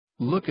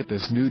Look at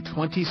this new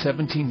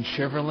 2017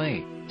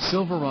 Chevrolet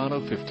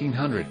Silverado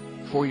 1500.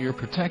 For your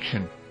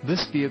protection,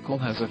 this vehicle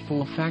has a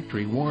full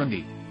factory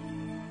warranty.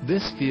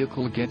 This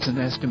vehicle gets an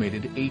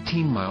estimated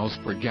 18 miles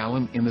per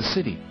gallon in the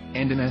city,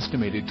 and an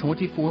estimated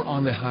 24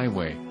 on the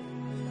highway.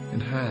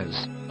 And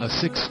has a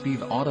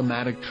 6-speed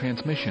automatic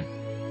transmission.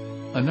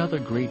 Another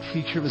great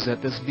feature is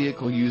that this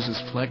vehicle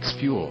uses flex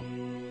fuel.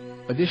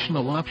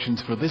 Additional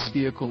options for this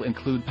vehicle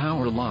include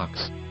power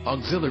locks,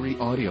 auxiliary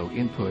audio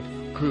input,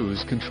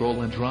 cruise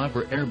control and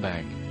driver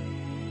airbag.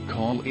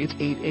 Call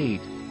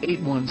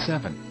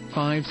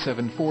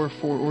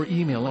 888-817-5744 or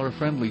email our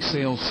friendly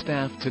sales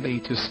staff today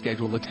to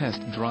schedule a test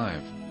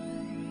drive.